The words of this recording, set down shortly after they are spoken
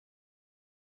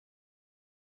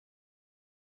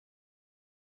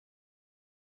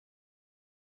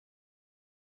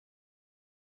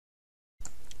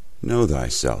Know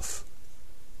Thyself.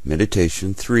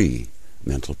 Meditation 3,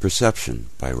 Mental Perception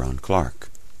by Rawn Clark.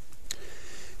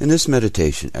 In this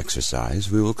meditation exercise,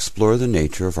 we will explore the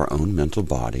nature of our own mental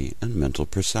body and mental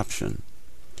perception.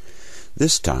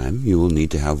 This time, you will need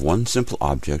to have one simple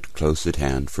object close at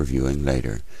hand for viewing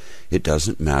later. It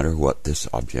doesn't matter what this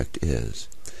object is.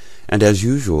 And as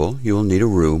usual, you will need a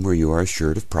room where you are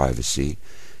assured of privacy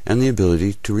and the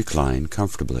ability to recline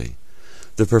comfortably.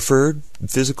 The preferred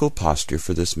physical posture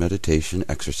for this meditation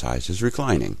exercise is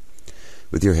reclining,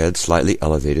 with your head slightly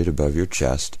elevated above your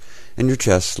chest and your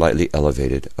chest slightly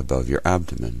elevated above your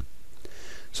abdomen.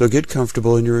 So get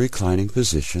comfortable in your reclining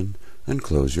position and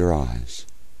close your eyes.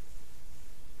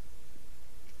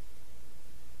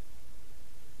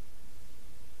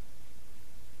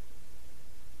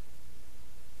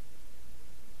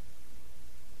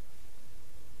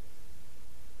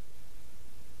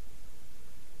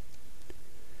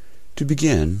 To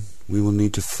begin, we will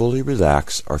need to fully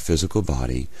relax our physical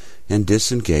body and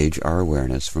disengage our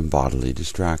awareness from bodily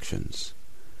distractions.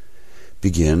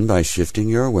 Begin by shifting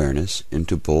your awareness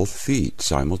into both feet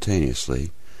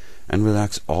simultaneously and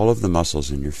relax all of the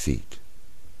muscles in your feet.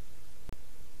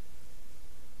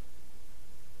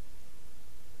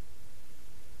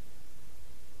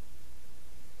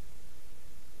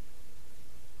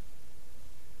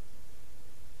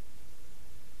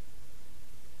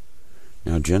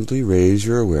 Now gently raise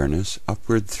your awareness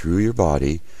upward through your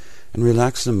body and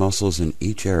relax the muscles in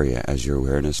each area as your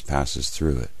awareness passes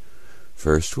through it.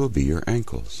 First will be your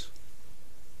ankles.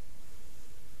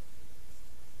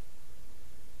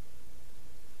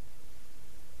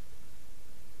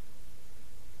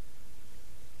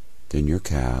 Then your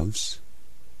calves.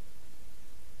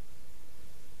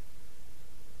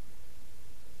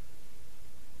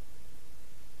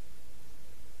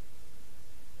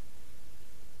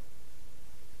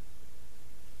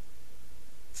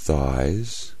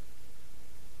 Thighs,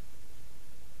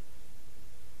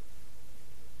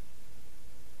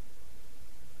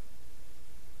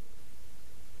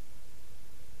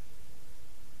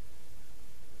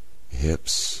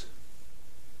 hips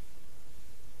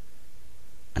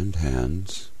and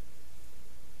hands,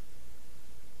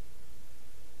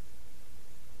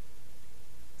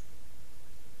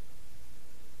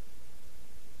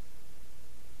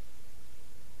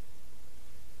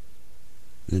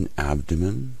 then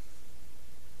abdomen,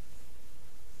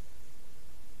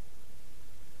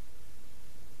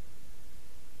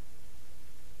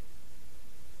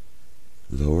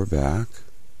 lower back,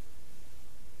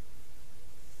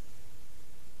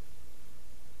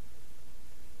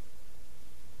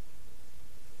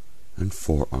 and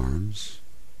forearms,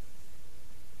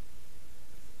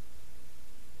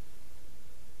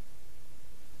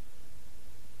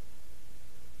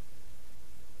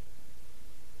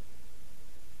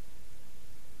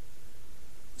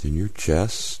 then your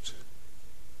chest,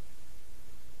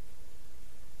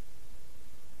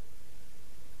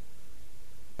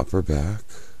 upper back,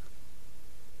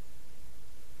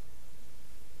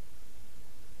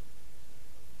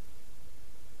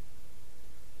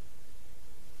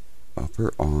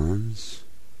 upper arms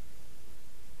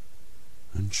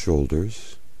and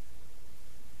shoulders,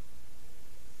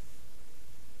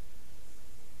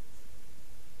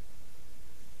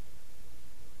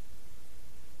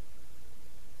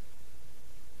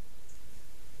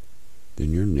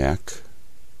 then your neck,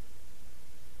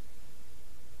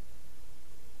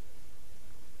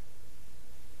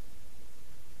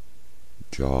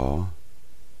 jaw,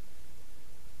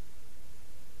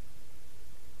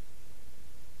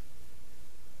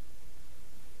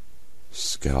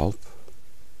 scalp,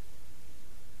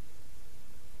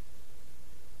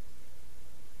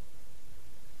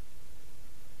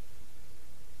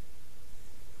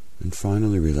 and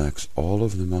finally relax all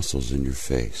of the muscles in your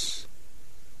face.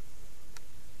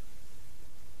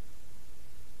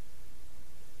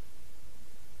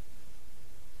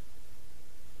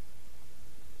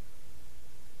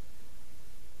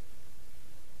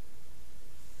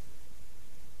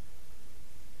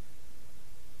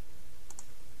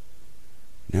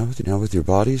 Now with your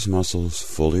body's muscles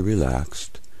fully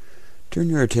relaxed, turn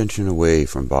your attention away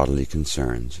from bodily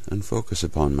concerns and focus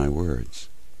upon my words.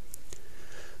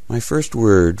 My first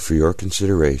word for your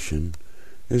consideration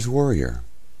is warrior.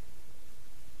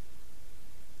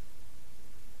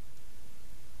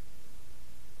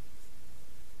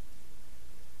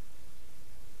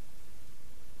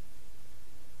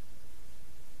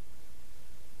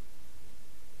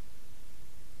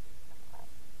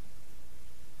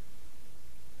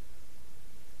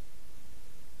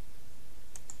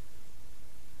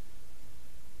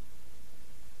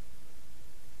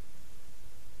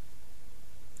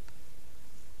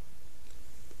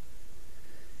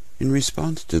 In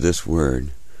response to this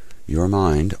word, your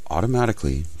mind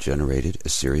automatically generated a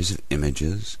series of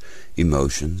images,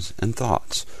 emotions, and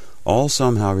thoughts, all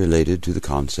somehow related to the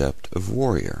concept of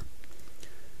warrior.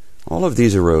 All of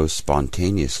these arose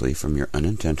spontaneously from your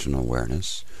unintentional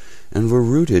awareness and were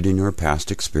rooted in your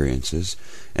past experiences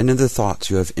and in the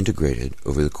thoughts you have integrated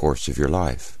over the course of your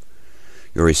life.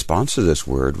 Your response to this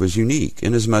word was unique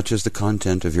inasmuch as the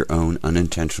content of your own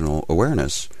unintentional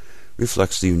awareness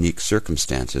reflects the unique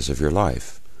circumstances of your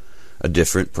life. A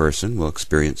different person will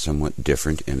experience somewhat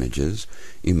different images,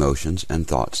 emotions, and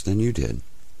thoughts than you did.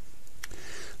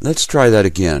 Let's try that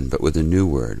again, but with a new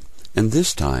word, and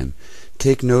this time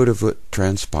take note of what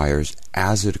transpires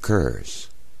as it occurs.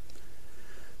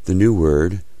 The new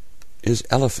word is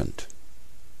elephant.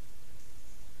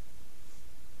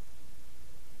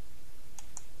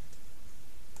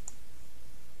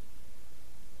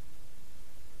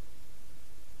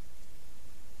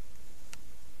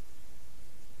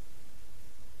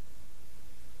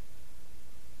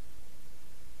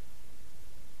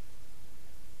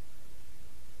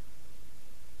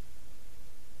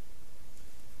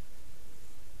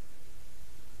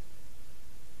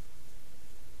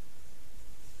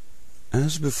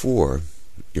 As before,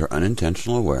 your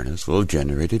unintentional awareness will have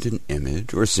generated an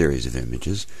image or series of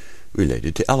images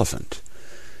related to elephant.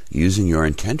 Using your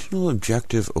intentional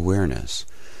objective awareness,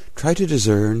 try to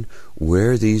discern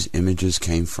where these images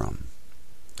came from.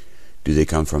 Do they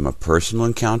come from a personal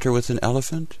encounter with an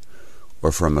elephant,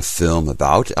 or from a film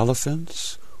about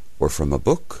elephants, or from a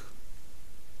book?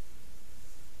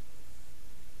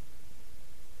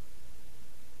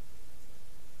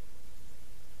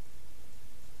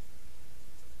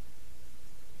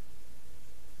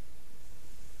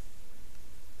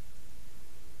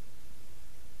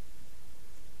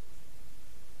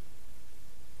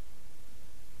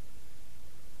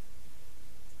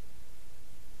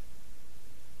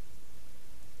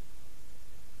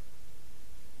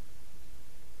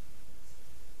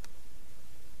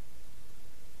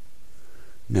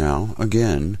 Now,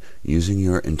 again, using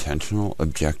your intentional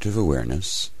objective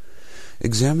awareness,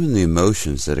 examine the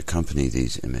emotions that accompany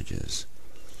these images.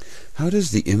 How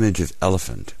does the image of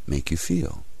elephant make you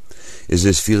feel? Is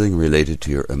this feeling related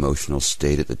to your emotional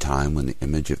state at the time when the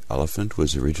image of elephant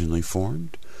was originally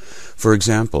formed? For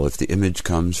example, if the image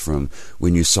comes from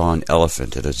when you saw an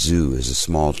elephant at a zoo as a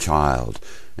small child,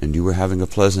 and you were having a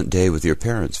pleasant day with your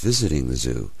parents visiting the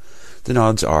zoo, then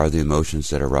odds are the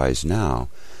emotions that arise now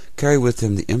carry with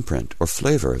them the imprint or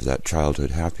flavor of that childhood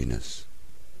happiness.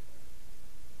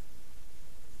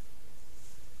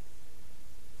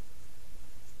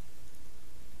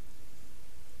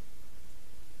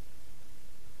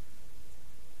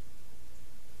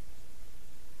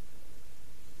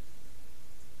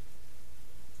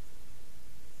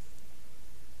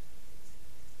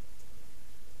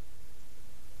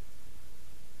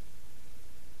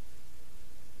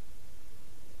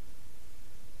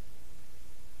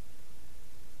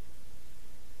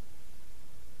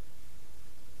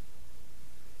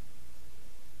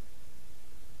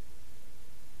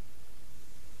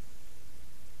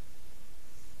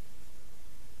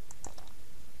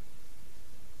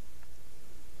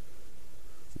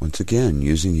 Once again,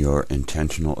 using your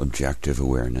intentional objective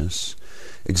awareness,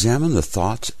 examine the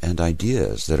thoughts and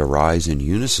ideas that arise in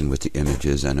unison with the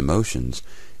images and emotions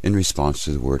in response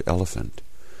to the word elephant.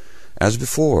 As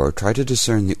before, try to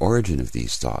discern the origin of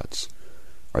these thoughts.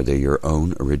 Are they your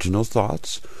own original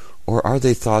thoughts, or are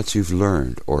they thoughts you've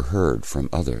learned or heard from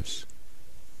others?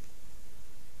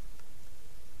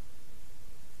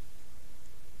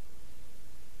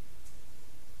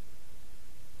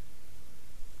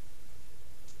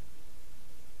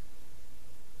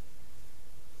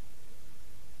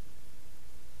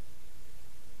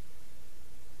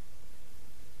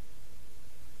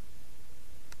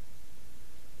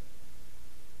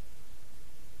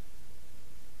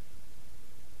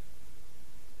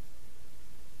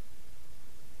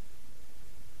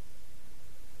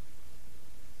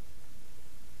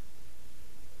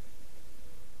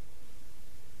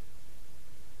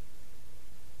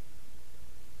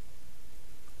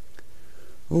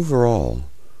 Overall,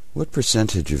 what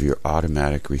percentage of your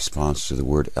automatic response to the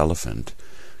word elephant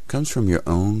comes from your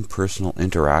own personal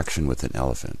interaction with an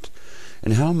elephant,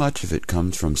 and how much of it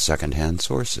comes from second-hand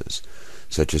sources,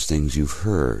 such as things you've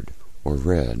heard or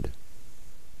read?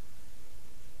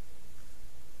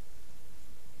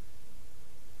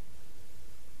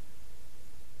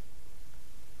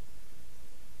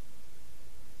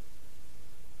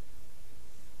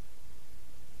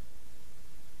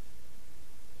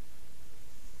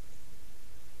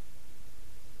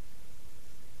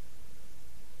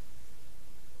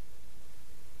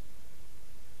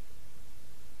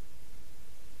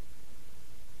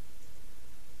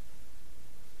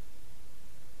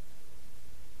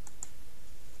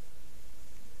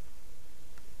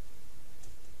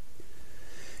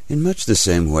 In much the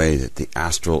same way that the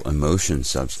astral emotion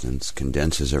substance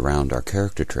condenses around our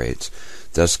character traits,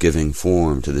 thus giving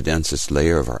form to the densest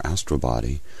layer of our astral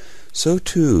body, so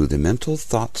too the mental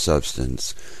thought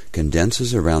substance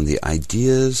condenses around the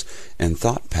ideas and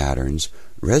thought patterns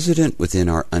resident within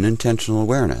our unintentional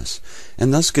awareness,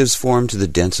 and thus gives form to the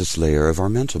densest layer of our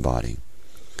mental body.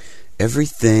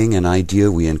 Everything and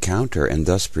idea we encounter and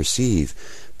thus perceive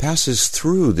passes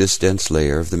through this dense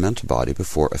layer of the mental body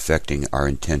before affecting our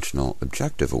intentional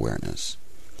objective awareness.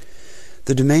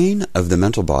 The domain of the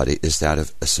mental body is that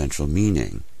of essential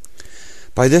meaning.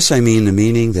 By this I mean the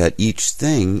meaning that each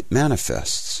thing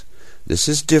manifests. This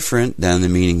is different than the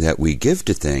meaning that we give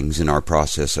to things in our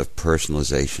process of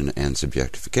personalization and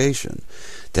subjectification.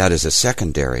 That is a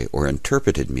secondary or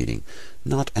interpreted meaning,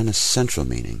 not an essential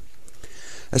meaning.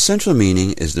 Essential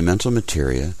meaning is the mental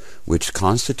materia which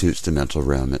constitutes the mental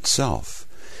realm itself,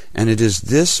 and it is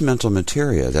this mental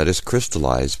materia that is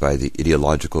crystallized by the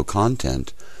ideological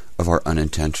content of our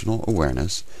unintentional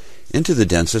awareness into the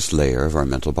densest layer of our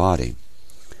mental body.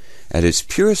 At its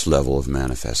purest level of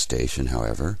manifestation,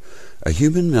 however, a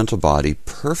human mental body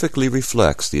perfectly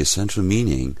reflects the essential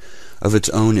meaning of its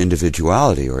own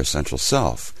individuality or essential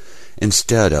self,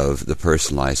 instead of the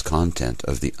personalized content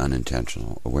of the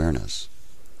unintentional awareness.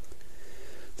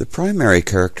 The primary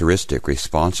characteristic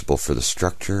responsible for the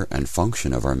structure and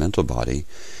function of our mental body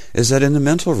is that in the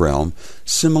mental realm,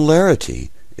 similarity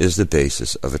is the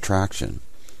basis of attraction.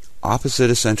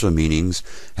 Opposite essential meanings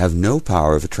have no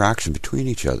power of attraction between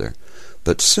each other,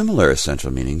 but similar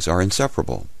essential meanings are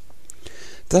inseparable.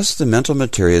 Thus, the mental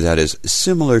materia that is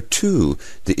similar to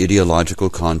the ideological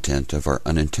content of our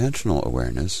unintentional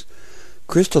awareness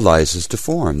crystallizes to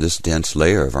form this dense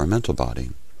layer of our mental body.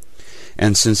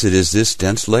 And since it is this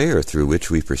dense layer through which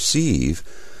we perceive,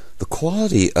 the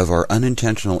quality of our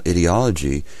unintentional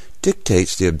ideology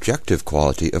dictates the objective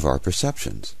quality of our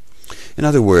perceptions. In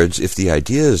other words, if the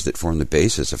ideas that form the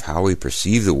basis of how we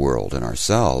perceive the world and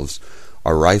ourselves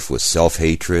are rife with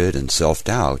self-hatred and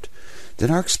self-doubt, then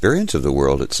our experience of the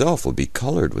world itself will be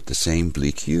colored with the same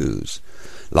bleak hues.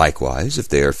 Likewise, if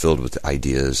they are filled with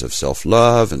ideas of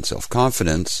self-love and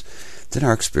self-confidence, then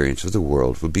our experience of the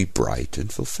world will be bright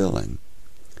and fulfilling.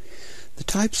 The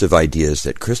types of ideas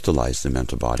that crystallize the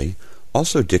mental body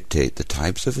also dictate the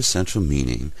types of essential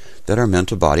meaning that our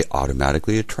mental body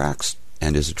automatically attracts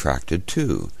and is attracted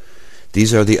to.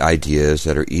 These are the ideas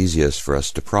that are easiest for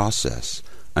us to process,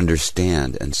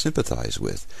 understand, and sympathize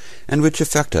with, and which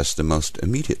affect us the most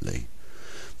immediately.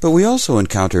 But we also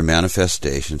encounter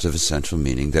manifestations of essential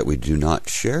meaning that we do not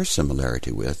share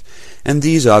similarity with, and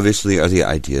these obviously are the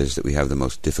ideas that we have the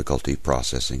most difficulty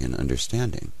processing and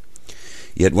understanding.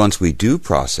 Yet once we do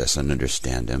process and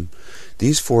understand them,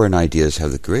 these foreign ideas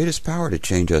have the greatest power to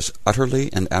change us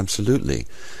utterly and absolutely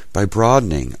by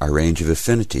broadening our range of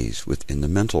affinities within the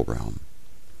mental realm.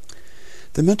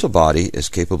 The mental body is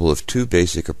capable of two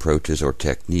basic approaches or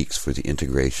techniques for the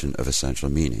integration of essential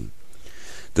meaning.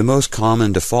 The most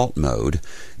common default mode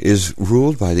is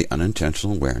ruled by the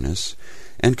unintentional awareness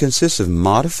and consists of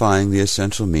modifying the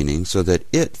essential meaning so that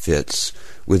it fits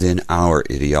within our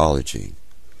ideology.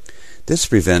 This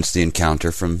prevents the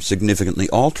encounter from significantly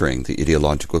altering the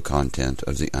ideological content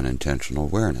of the unintentional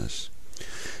awareness.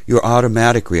 Your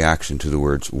automatic reaction to the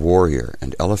words warrior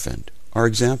and elephant are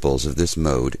examples of this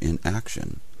mode in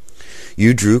action.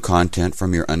 You drew content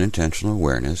from your unintentional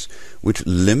awareness which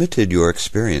limited your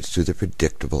experience to the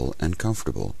predictable and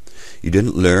comfortable. You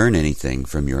didn't learn anything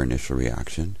from your initial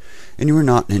reaction, and you were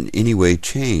not in any way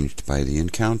changed by the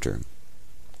encounter.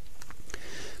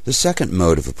 The second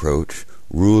mode of approach,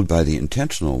 ruled by the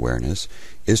intentional awareness,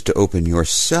 is to open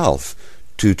yourself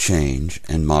to change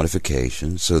and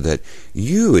modification so that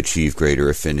you achieve greater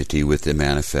affinity with the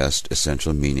manifest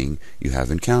essential meaning you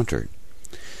have encountered.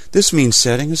 This means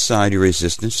setting aside your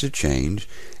resistance to change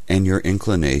and your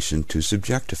inclination to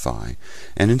subjectify,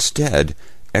 and instead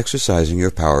exercising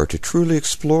your power to truly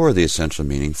explore the essential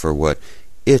meaning for what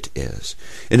it is.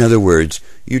 In other words,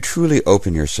 you truly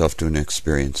open yourself to an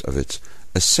experience of its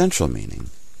essential meaning.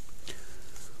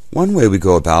 One way we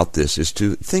go about this is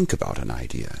to think about an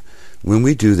idea. When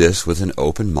we do this with an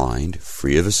open mind,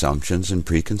 free of assumptions and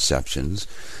preconceptions,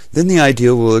 then the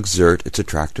idea will exert its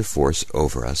attractive force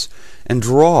over us and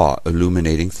draw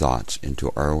illuminating thoughts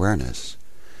into our awareness.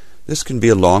 This can be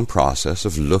a long process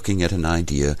of looking at an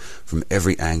idea from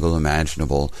every angle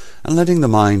imaginable and letting the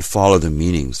mind follow the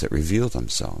meanings that reveal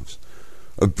themselves.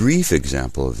 A brief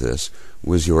example of this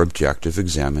was your objective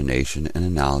examination and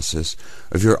analysis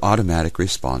of your automatic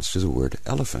response to the word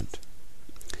elephant.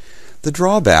 The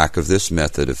drawback of this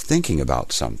method of thinking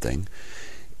about something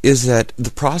is that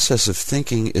the process of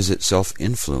thinking is itself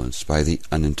influenced by the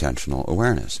unintentional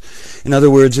awareness. In other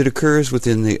words, it occurs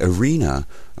within the arena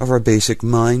of our basic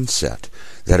mindset,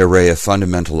 that array of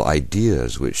fundamental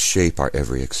ideas which shape our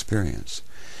every experience.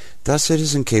 Thus, it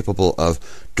is incapable of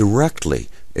directly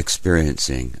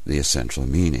experiencing the essential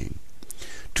meaning.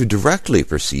 To directly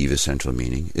perceive essential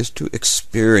meaning is to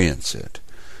experience it.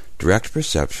 Direct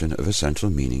perception of essential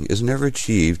meaning is never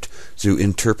achieved through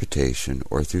interpretation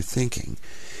or through thinking.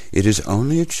 It is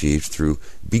only achieved through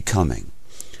becoming.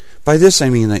 By this I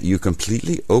mean that you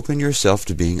completely open yourself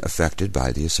to being affected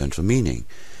by the essential meaning.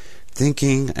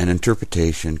 Thinking and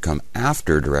interpretation come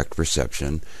after direct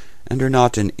perception and are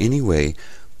not in any way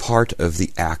part of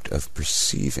the act of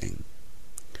perceiving.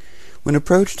 When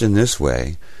approached in this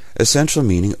way, essential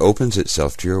meaning opens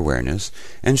itself to your awareness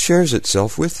and shares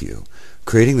itself with you,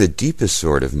 creating the deepest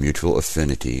sort of mutual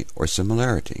affinity or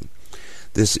similarity.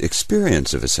 This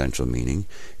experience of essential meaning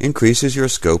increases your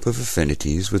scope of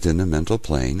affinities within the mental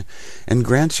plane and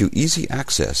grants you easy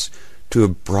access to a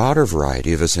broader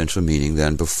variety of essential meaning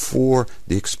than before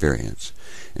the experience.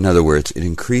 In other words, it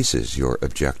increases your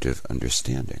objective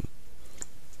understanding.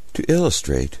 To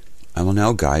illustrate, I will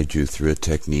now guide you through a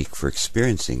technique for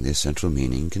experiencing the essential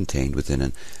meaning contained within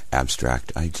an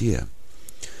abstract idea.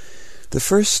 The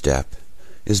first step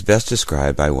is best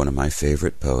described by one of my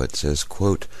favorite poets as,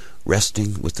 quote,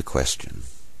 resting with the question.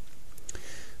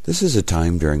 This is a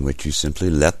time during which you simply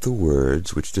let the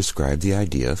words which describe the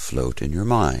idea float in your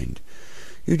mind.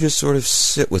 You just sort of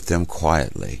sit with them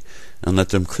quietly and let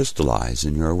them crystallize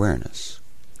in your awareness.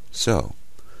 So,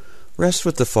 rest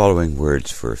with the following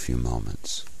words for a few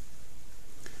moments.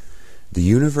 The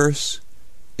universe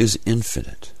is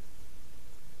infinite.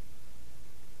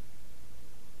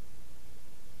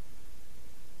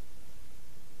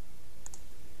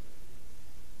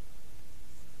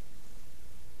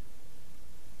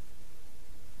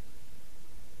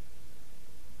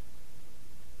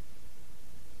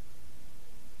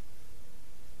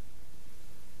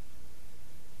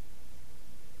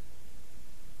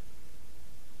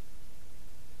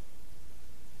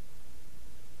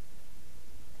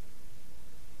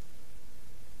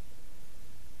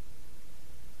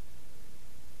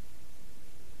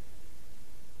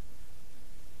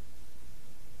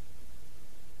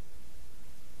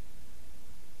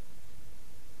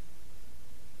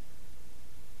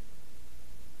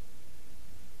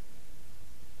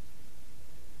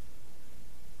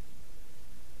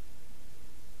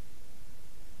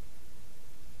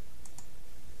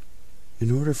 In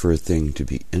order for a thing to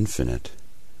be infinite,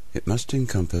 it must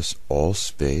encompass all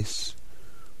space,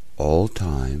 all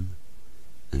time,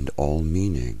 and all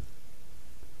meaning.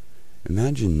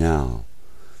 Imagine now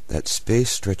that space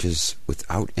stretches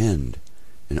without end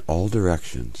in all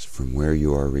directions from where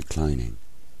you are reclining.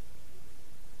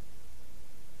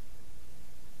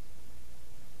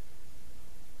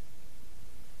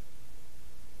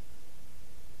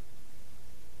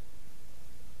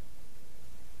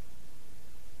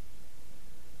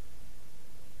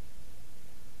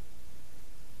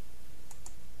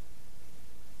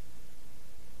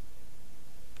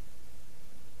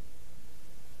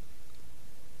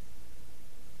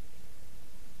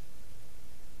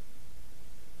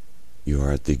 You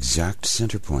are at the exact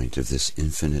center point of this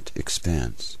infinite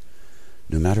expanse.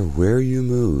 No matter where you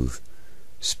move,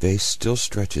 space still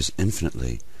stretches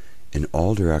infinitely in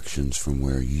all directions from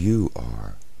where you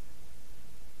are.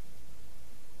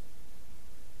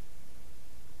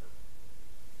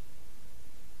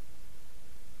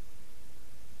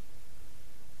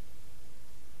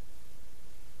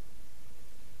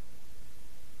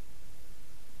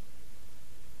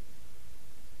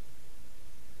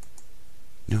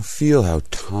 Now feel how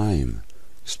time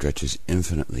stretches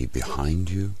infinitely behind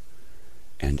you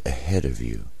and ahead of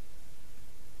you.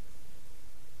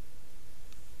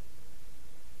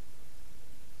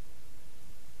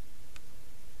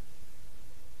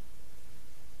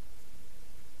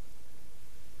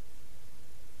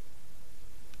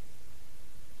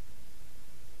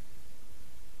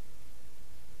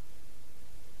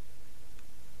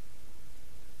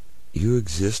 You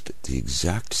exist at the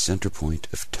exact center point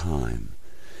of time,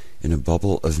 in a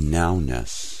bubble of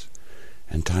nowness,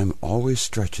 and time always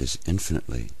stretches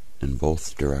infinitely in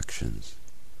both directions.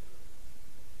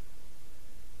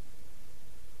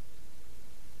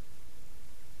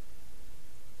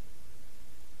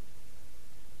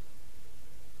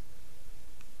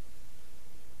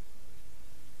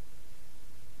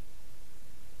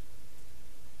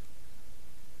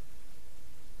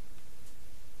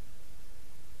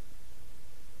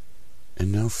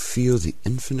 And now feel the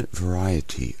infinite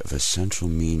variety of essential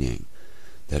meaning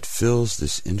that fills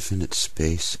this infinite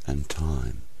space and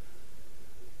time.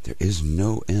 There is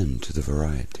no end to the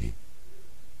variety.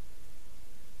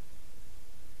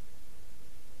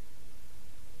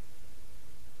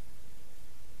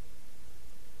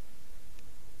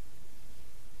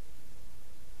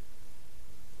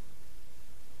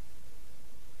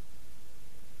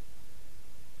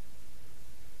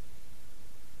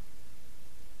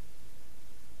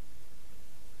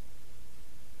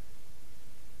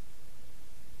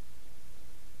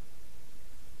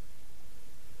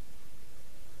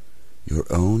 Your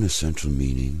own essential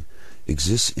meaning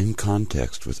exists in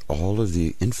context with all of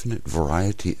the infinite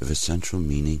variety of essential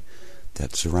meaning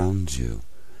that surrounds you.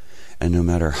 And no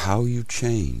matter how you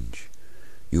change,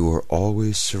 you are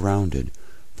always surrounded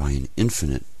by an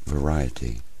infinite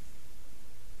variety.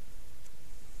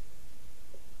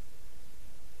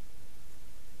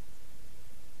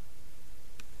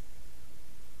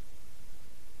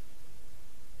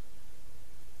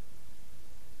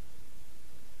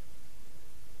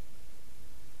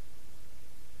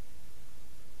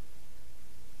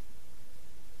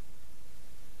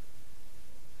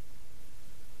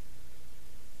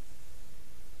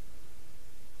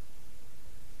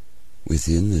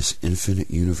 Within this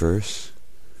infinite universe,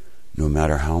 no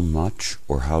matter how much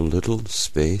or how little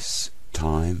space,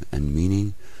 time, and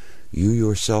meaning you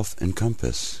yourself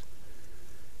encompass,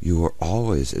 you are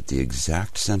always at the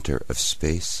exact center of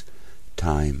space,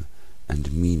 time,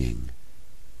 and meaning.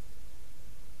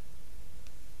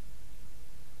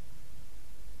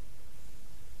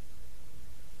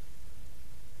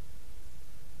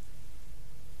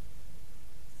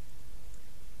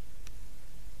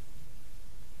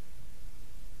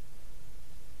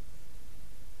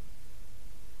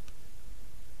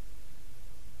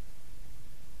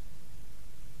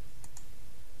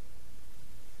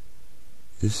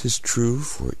 This is true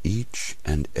for each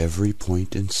and every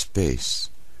point in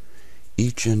space,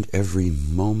 each and every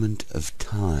moment of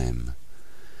time,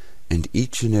 and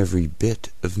each and every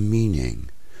bit of meaning,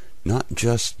 not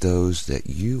just those that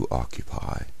you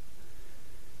occupy.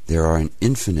 There are an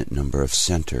infinite number of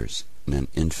centers in an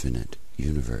infinite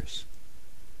universe.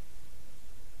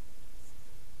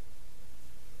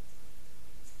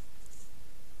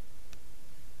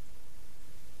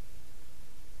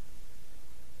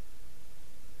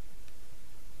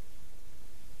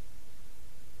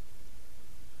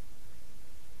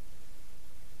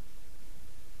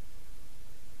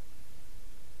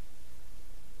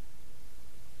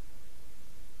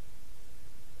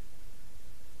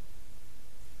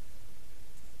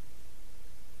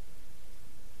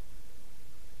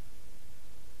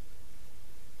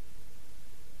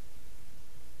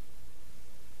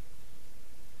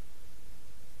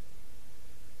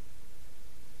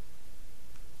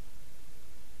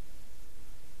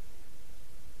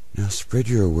 Now spread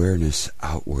your awareness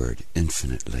outward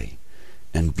infinitely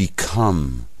and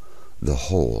become the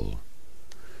whole.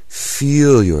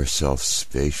 Feel yourself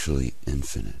spatially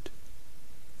infinite.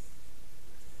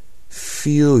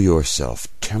 Feel yourself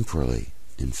temporally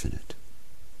infinite.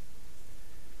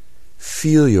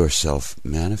 Feel yourself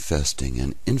manifesting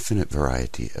an infinite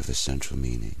variety of essential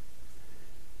meaning.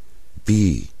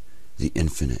 Be the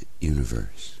infinite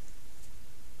universe.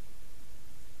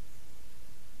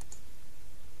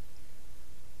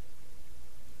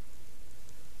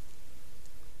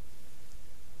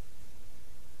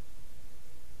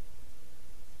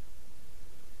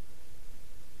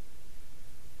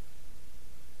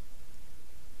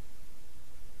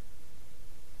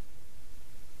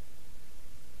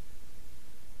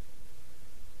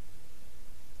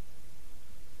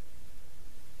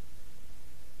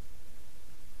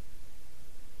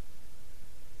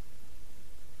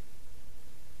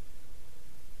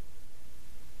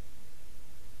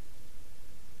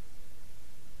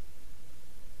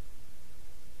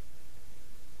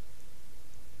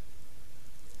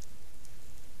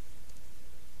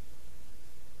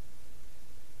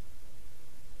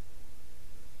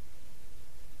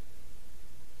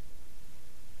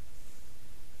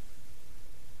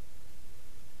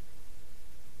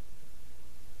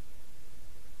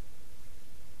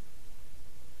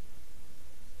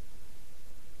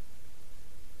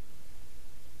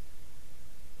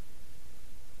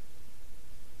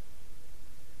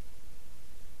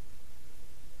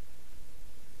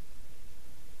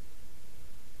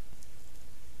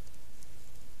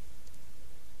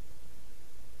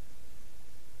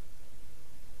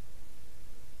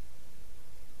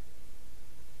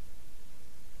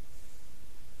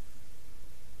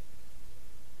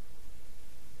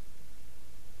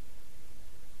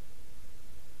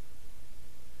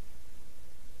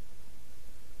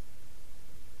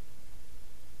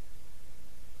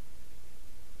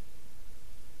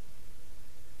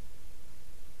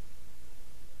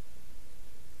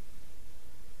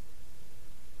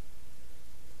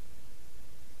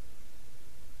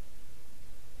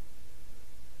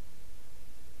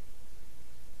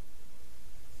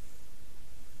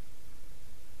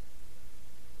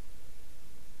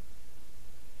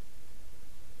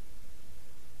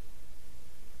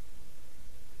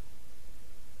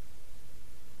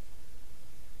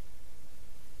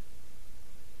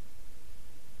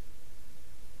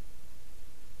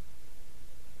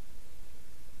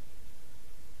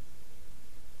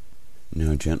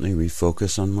 Now gently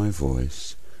refocus on my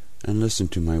voice and listen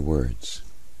to my words.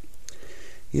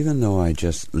 Even though I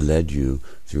just led you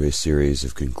through a series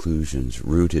of conclusions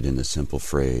rooted in the simple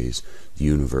phrase, "The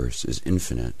universe is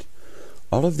infinite,"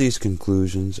 all of these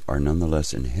conclusions are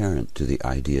nonetheless inherent to the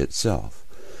idea itself,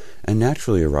 and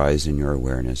naturally arise in your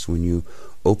awareness when you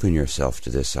open yourself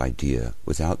to this idea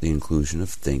without the inclusion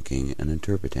of thinking and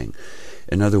interpreting.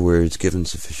 In other words, given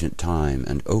sufficient time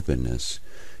and openness,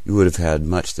 you would have had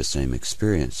much the same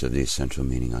experience of the essential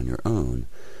meaning on your own,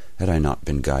 had I not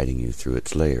been guiding you through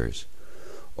its layers.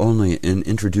 Only in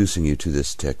introducing you to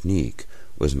this technique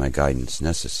was my guidance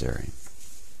necessary.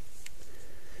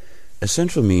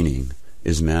 Essential meaning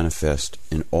is manifest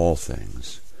in all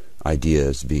things,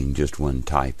 ideas being just one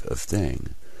type of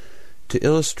thing. To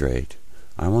illustrate,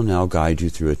 I will now guide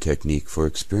you through a technique for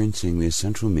experiencing the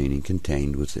essential meaning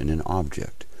contained within an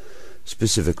object,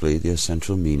 specifically the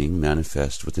essential meaning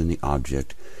manifest within the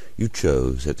object you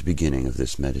chose at the beginning of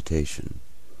this meditation.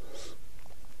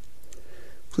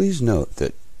 Please note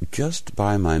that just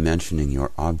by my mentioning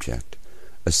your object,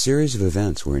 a series of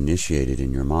events were initiated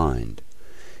in your mind.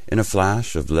 In a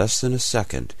flash of less than a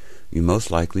second, you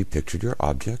most likely pictured your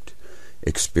object,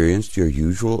 experienced your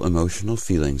usual emotional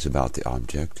feelings about the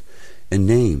object, and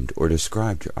named or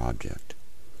described your object.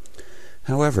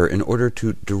 However, in order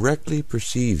to directly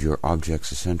perceive your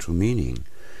object's essential meaning,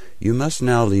 you must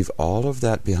now leave all of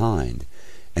that behind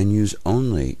and use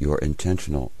only your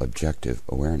intentional objective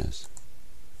awareness.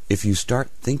 If you start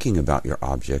thinking about your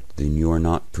object, then you are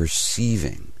not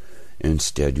perceiving.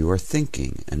 Instead, you are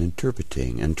thinking and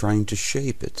interpreting and trying to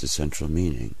shape its essential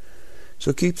meaning.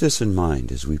 So keep this in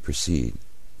mind as we proceed.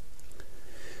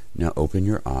 Now open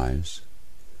your eyes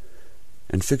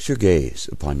and fix your gaze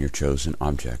upon your chosen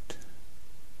object.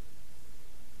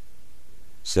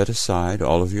 Set aside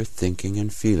all of your thinking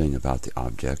and feeling about the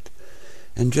object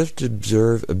and just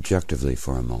observe objectively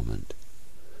for a moment.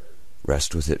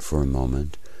 Rest with it for a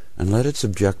moment and let its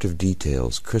objective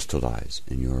details crystallize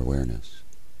in your awareness.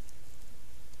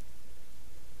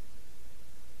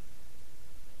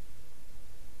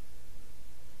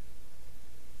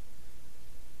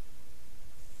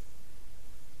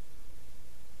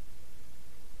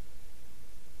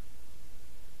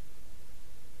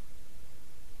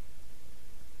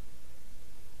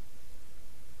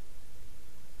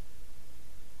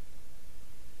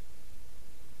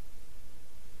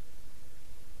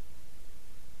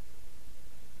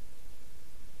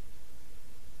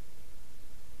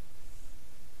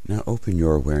 Now open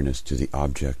your awareness to the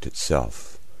object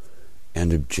itself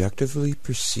and objectively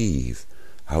perceive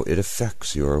how it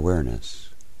affects your awareness.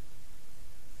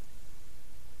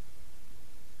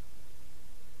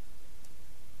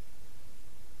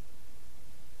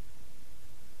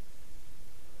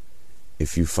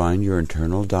 If you find your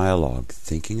internal dialogue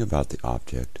thinking about the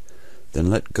object, then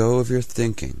let go of your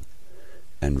thinking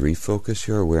and refocus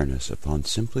your awareness upon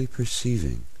simply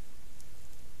perceiving.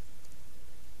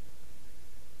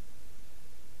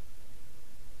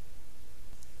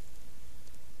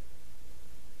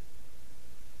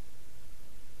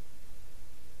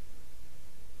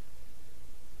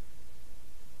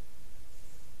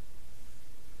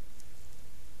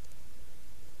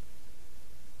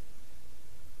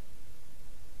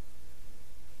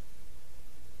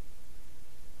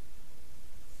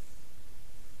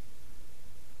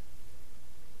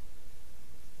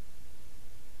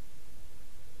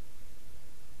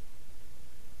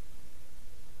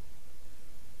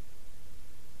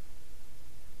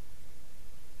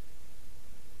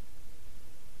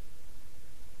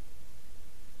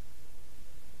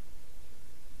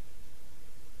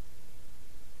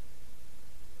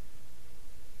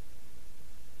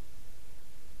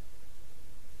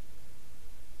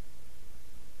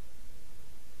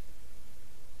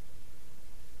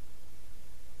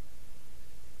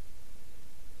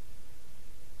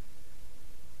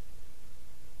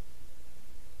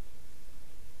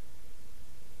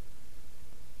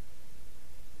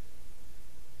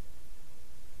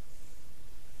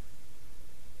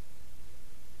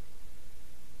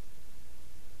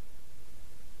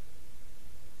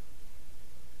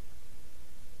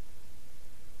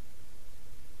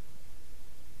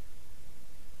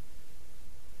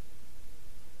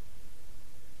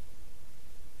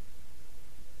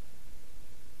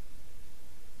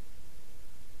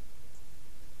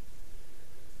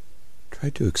 Try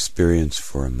to experience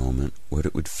for a moment what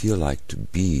it would feel like to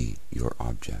be your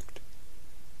object.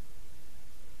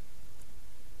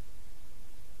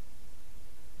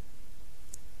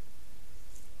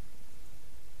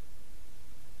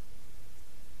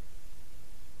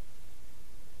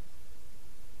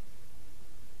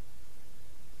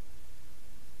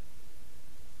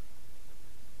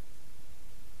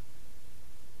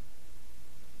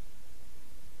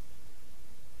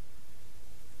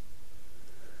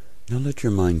 Now let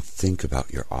your mind think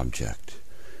about your object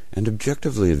and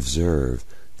objectively observe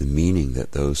the meaning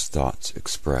that those thoughts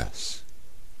express.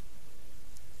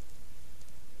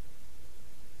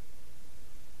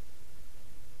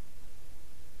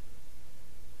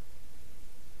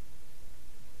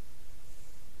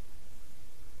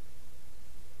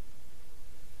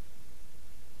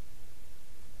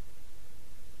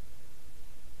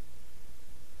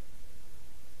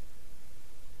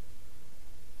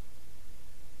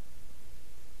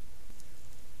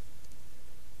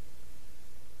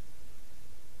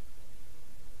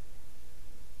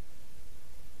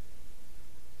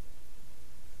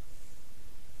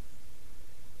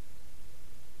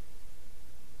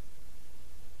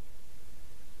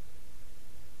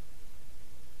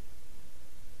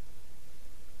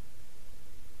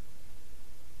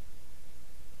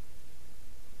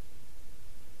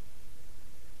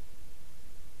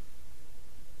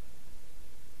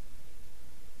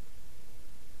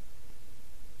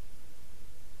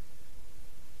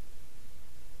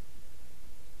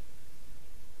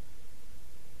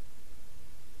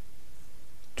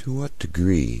 To what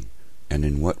degree and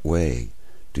in what way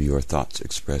do your thoughts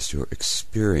express your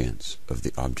experience of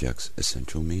the object's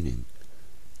essential meaning?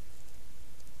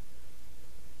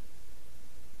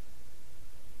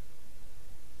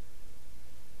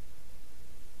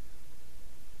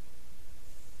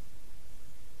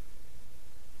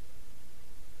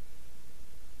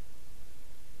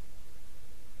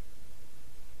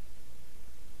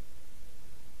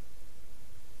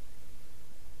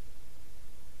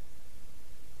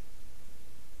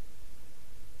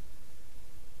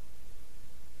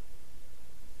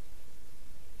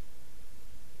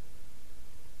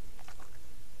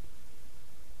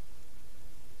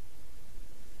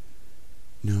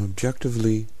 Now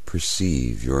objectively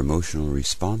perceive your emotional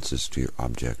responses to your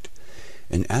object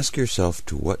and ask yourself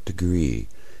to what degree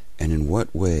and in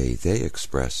what way they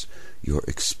express your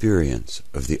experience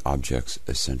of the object's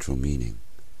essential meaning.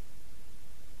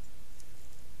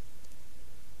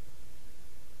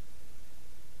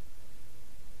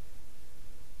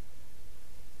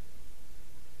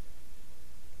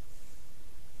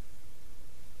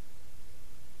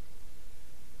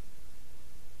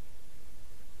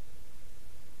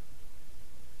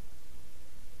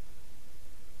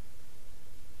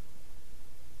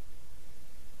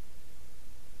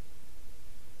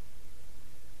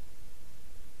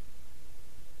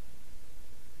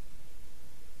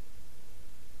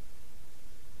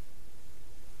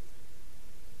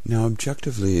 Now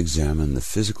objectively examine the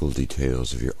physical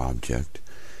details of your object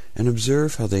and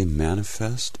observe how they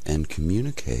manifest and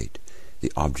communicate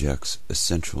the object's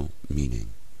essential meaning.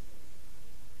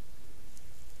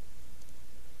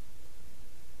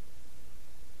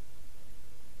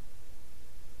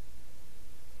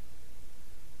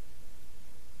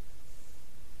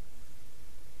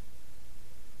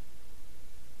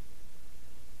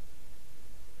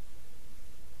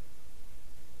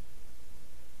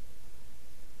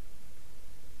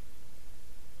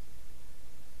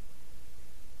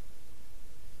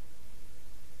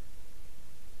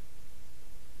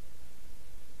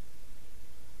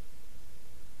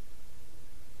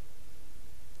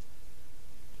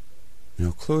 Now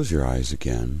close your eyes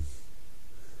again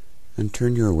and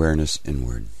turn your awareness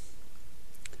inward.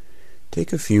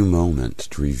 Take a few moments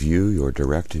to review your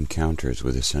direct encounters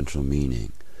with essential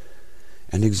meaning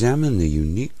and examine the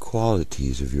unique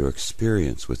qualities of your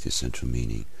experience with essential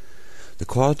meaning, the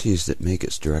qualities that make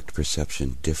its direct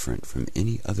perception different from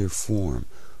any other form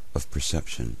of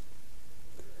perception.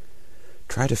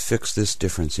 Try to fix this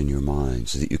difference in your mind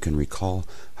so that you can recall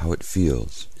how it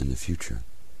feels in the future.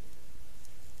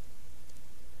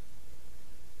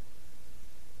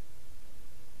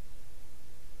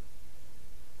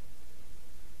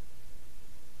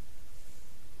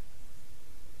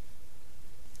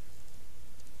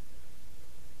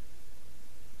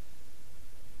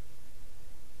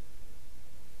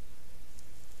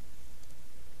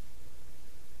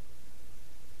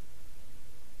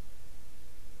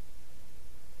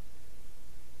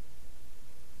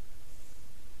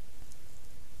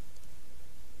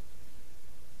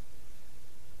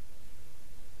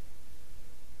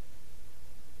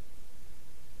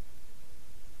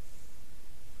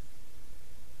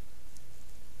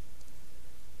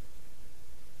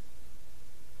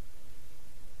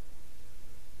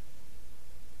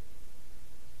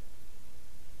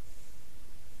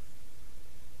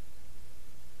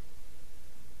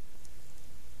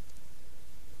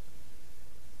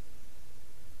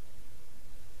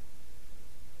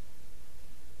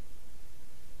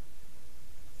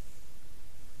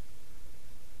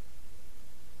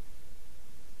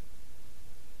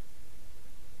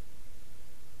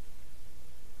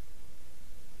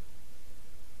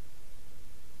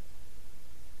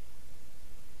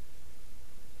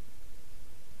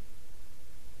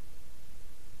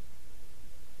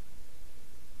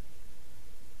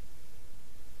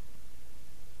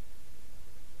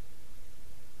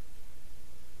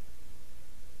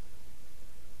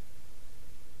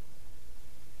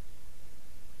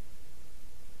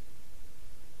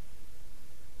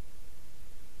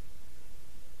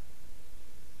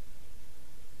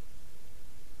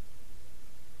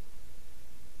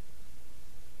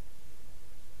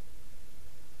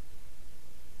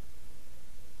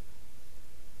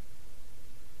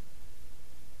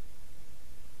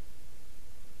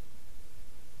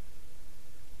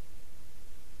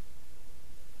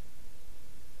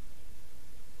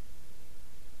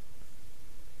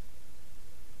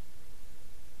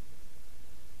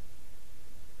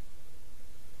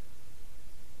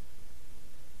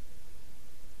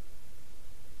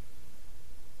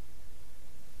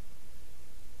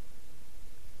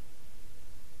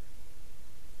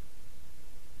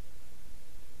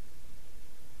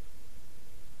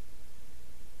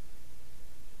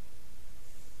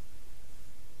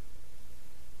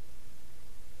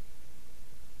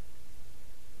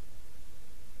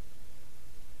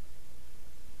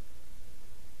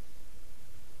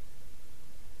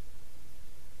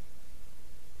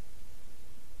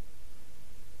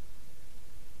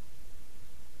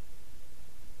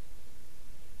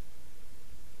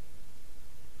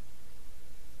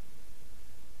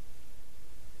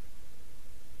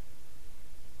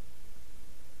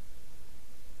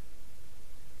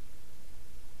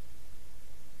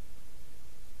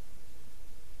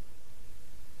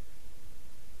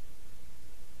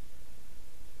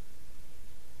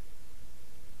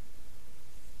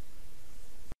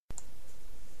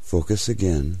 Focus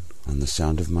again on the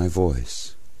sound of my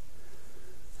voice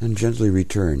and gently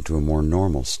return to a more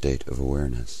normal state of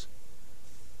awareness.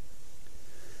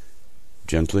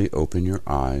 Gently open your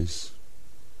eyes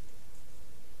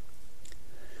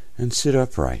and sit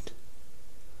upright.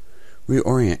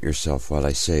 Reorient yourself while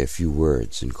I say a few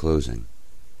words in closing.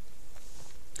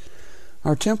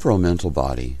 Our temporal mental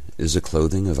body is a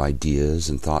clothing of ideas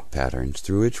and thought patterns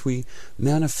through which we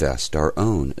manifest our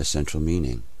own essential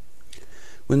meaning.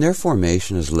 When their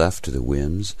formation is left to the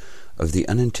whims of the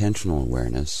unintentional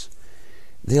awareness,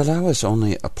 they allow us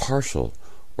only a partial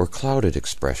or clouded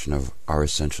expression of our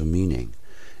essential meaning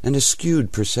and a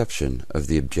skewed perception of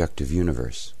the objective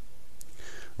universe.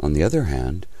 On the other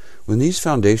hand, when these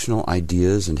foundational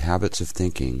ideas and habits of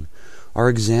thinking are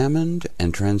examined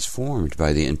and transformed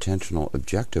by the intentional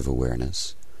objective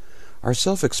awareness, our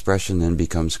self-expression then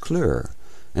becomes clearer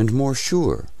and more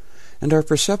sure, and our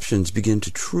perceptions begin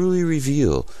to truly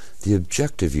reveal the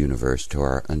objective universe to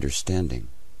our understanding.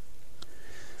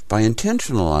 By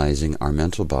intentionalizing our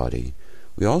mental body,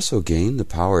 we also gain the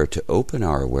power to open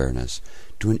our awareness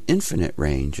to an infinite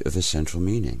range of essential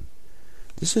meaning.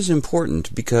 This is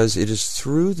important because it is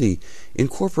through the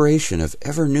incorporation of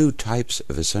ever new types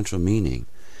of essential meaning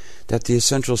that the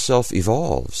essential self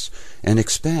evolves and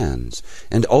expands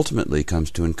and ultimately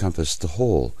comes to encompass the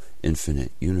whole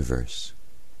infinite universe.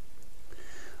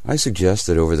 I suggest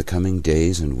that over the coming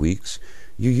days and weeks,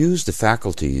 you use the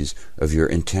faculties of your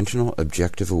intentional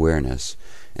objective awareness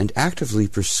and actively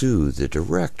pursue the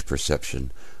direct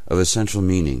perception of essential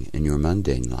meaning in your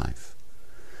mundane life.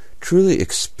 Truly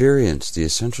experience the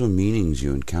essential meanings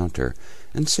you encounter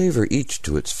and savor each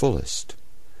to its fullest.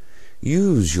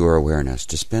 Use your awareness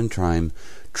to spend time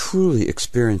truly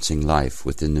experiencing life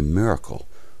within the miracle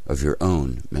of your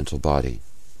own mental body.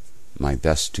 My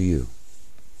best to you.